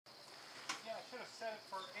set it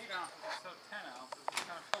for 8 ounces instead of 10 ounces. It's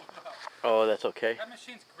kind of filled it up. Oh, that's okay. That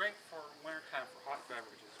machine's great for wintertime for hot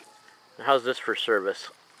beverages. How's this for service?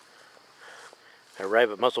 I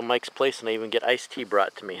arrive at MuzzleMike's place and I even get iced tea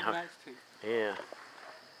brought to me. Even iced tea. Yeah.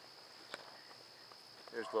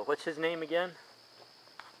 There's the, what's his name again?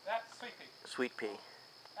 That's Sweet Pea. Sweet Pea.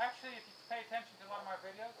 Actually, if you pay attention to a lot of my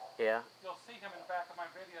videos, yeah, you'll see him in the back of my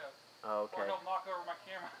videos. Oh, okay. Or he'll knock over my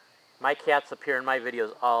camera. My cats appear in my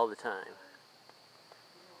videos all the time.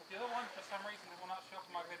 The other ones, for some reason, they will not show up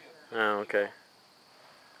in my videos. Oh, okay.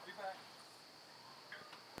 I'll be back.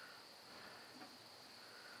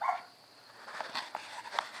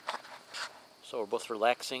 So we're both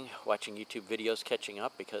relaxing, watching YouTube videos, catching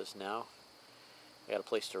up, because now I got a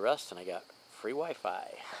place to rest and I got free Wi-Fi.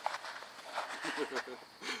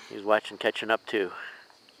 He's watching Catching Up too.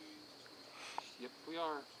 Yep, we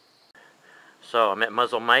are. So I'm at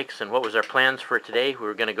MuzzleMike's, and what was our plans for today? We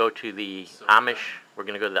were going to go to the Amish. We're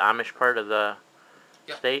going to go to the Amish part of the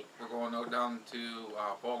state. We're going down to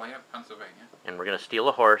Bowling, Pennsylvania. And we're going to steal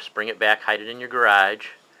a horse, bring it back, hide it in your garage,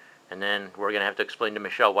 and then we're going to have to explain to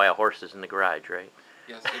Michelle why a horse is in the garage, right?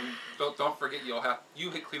 Yes, and don't forget you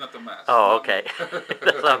clean up the mess. Oh, okay.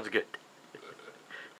 That sounds good.